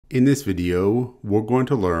In this video, we're going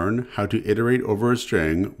to learn how to iterate over a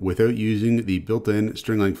string without using the built-in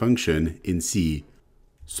string length function in C.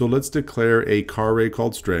 So let's declare a char array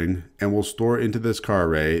called string, and we'll store into this char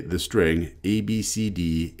array the string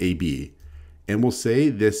ABCDAB. And we'll say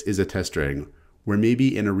this is a test string, where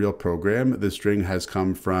maybe in a real program, the string has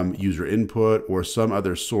come from user input or some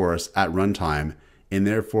other source at runtime, and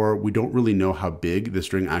therefore we don't really know how big the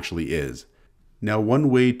string actually is. Now, one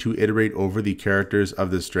way to iterate over the characters of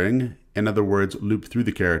the string, in other words, loop through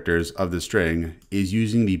the characters of the string, is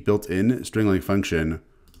using the built-in string length function.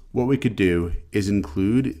 What we could do is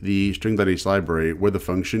include the string.h library where the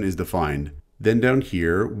function is defined. Then down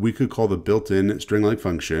here, we could call the built-in string length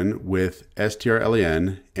function with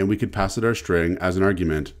strlen, and we could pass it our string as an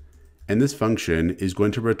argument. And this function is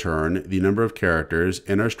going to return the number of characters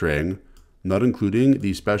in our string, not including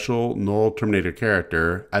the special null terminator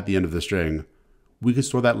character at the end of the string. We could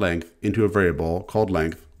store that length into a variable called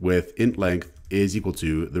length with int length is equal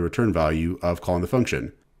to the return value of calling the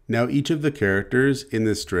function. Now each of the characters in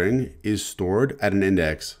this string is stored at an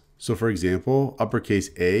index. So for example,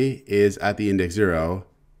 uppercase A is at the index 0,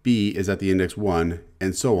 B is at the index 1,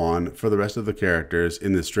 and so on for the rest of the characters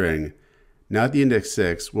in this string. Now at the index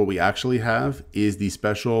 6, what we actually have is the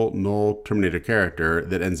special null terminator character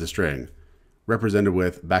that ends the string, represented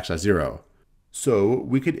with \0. So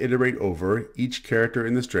we could iterate over each character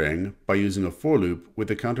in the string by using a for loop with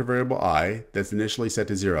the counter variable I that's initially set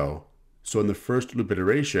to 0. So in the first loop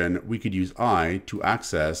iteration, we could use I to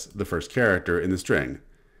access the first character in the string.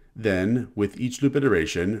 Then with each loop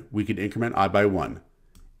iteration, we could increment I by 1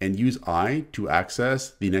 and use I to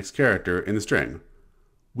access the next character in the string.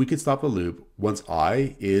 We could stop the loop once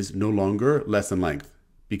I is no longer less than length,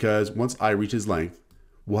 because once I reaches length,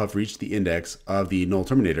 we'll have reached the index of the null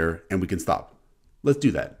terminator and we can stop. Let's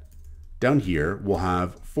do that. Down here, we'll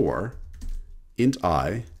have for int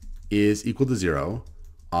I is equal to 0,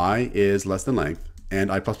 I is less than length,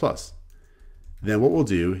 and I++. Then what we'll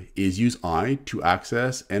do is use I to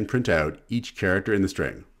access and print out each character in the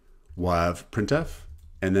string. We'll have printf,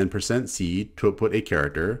 and then %c to output a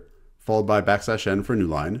character, followed by \n for a new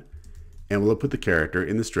line, and we'll output the character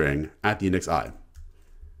in the string at the index I.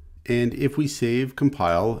 And if we save,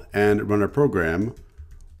 compile, and run our program,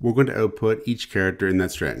 we're going to output each character in that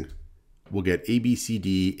string. We'll get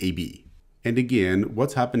ABCDAB. And again,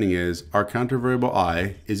 what's happening is our counter variable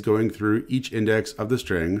I is going through each index of the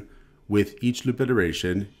string with each loop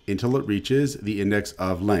iteration until it reaches the index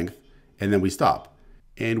of length, and then we stop.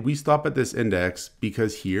 And we stop at this index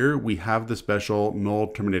because here we have the special null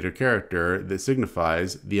terminator character that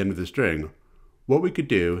signifies the end of the string. What we could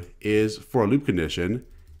do is, for a loop condition,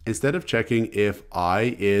 instead of checking if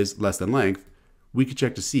I is less than length, we could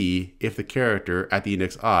check to see if the character at the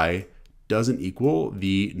index I doesn't equal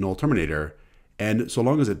the null terminator, and so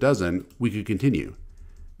long as it doesn't, we could continue.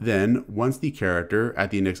 Then, once the character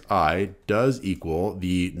at the index I does equal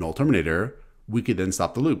the null terminator, we could then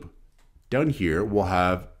stop the loop. Down here, we'll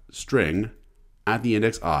have string at the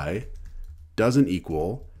index I doesn't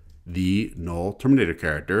equal the null terminator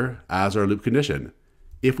character as our loop condition.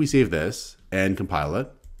 If we save this and compile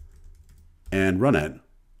it and run it,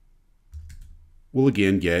 we'll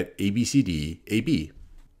again get ABCDAB.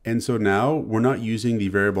 And so now we're not using the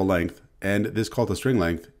variable length, and this call to string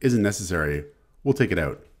length isn't necessary. We'll take it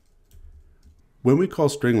out. When we call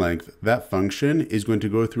string length, that function is going to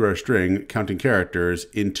go through our string counting characters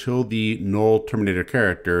until the null terminator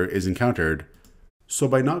character is encountered. So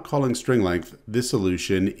by not calling string length, this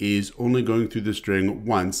solution is only going through the string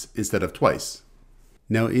once instead of twice.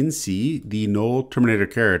 Now in C, the null terminator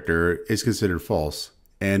character is considered false,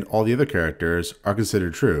 and all the other characters are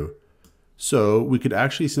considered true. So we could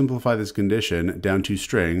actually simplify this condition down to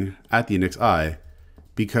string at the index I,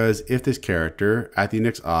 because if this character at the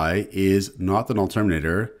index I is not the null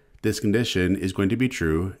terminator, this condition is going to be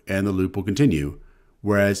true and the loop will continue.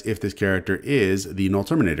 Whereas if this character is the null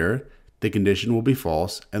terminator, the condition will be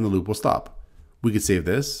false and the loop will stop. We could save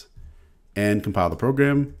this and compile the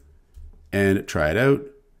program and try it out,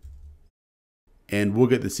 and we'll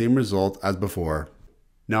get the same result as before.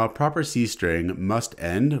 Now a proper C string must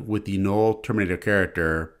end with the null terminator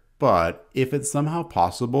character, but if it's somehow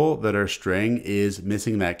possible that our string is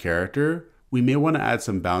missing that character, we may want to add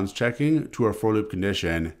some bounds checking to our for loop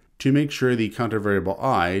condition to make sure the counter variable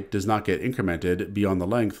I does not get incremented beyond the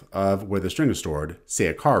length of where the string is stored, say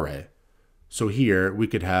a char array. So here we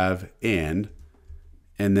could have and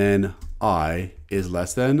then I is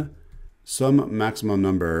less than some maximum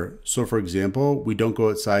number. So for example, we don't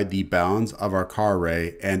go outside the bounds of our char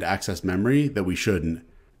array and access memory that we shouldn't.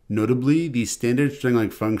 Notably, the standard string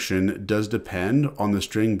length function does depend on the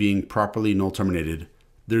string being properly null terminated.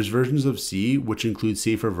 There's versions of C which include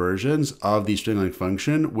safer versions of the string length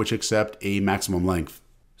function which accept a maximum length.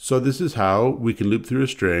 So this is how we can loop through a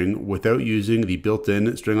string without using the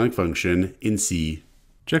built-in string length function in C.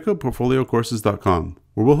 Check out portfoliocourses.com,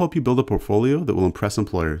 where we'll help you build a portfolio that will impress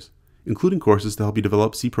employers, including courses to help you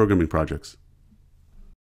develop C programming projects.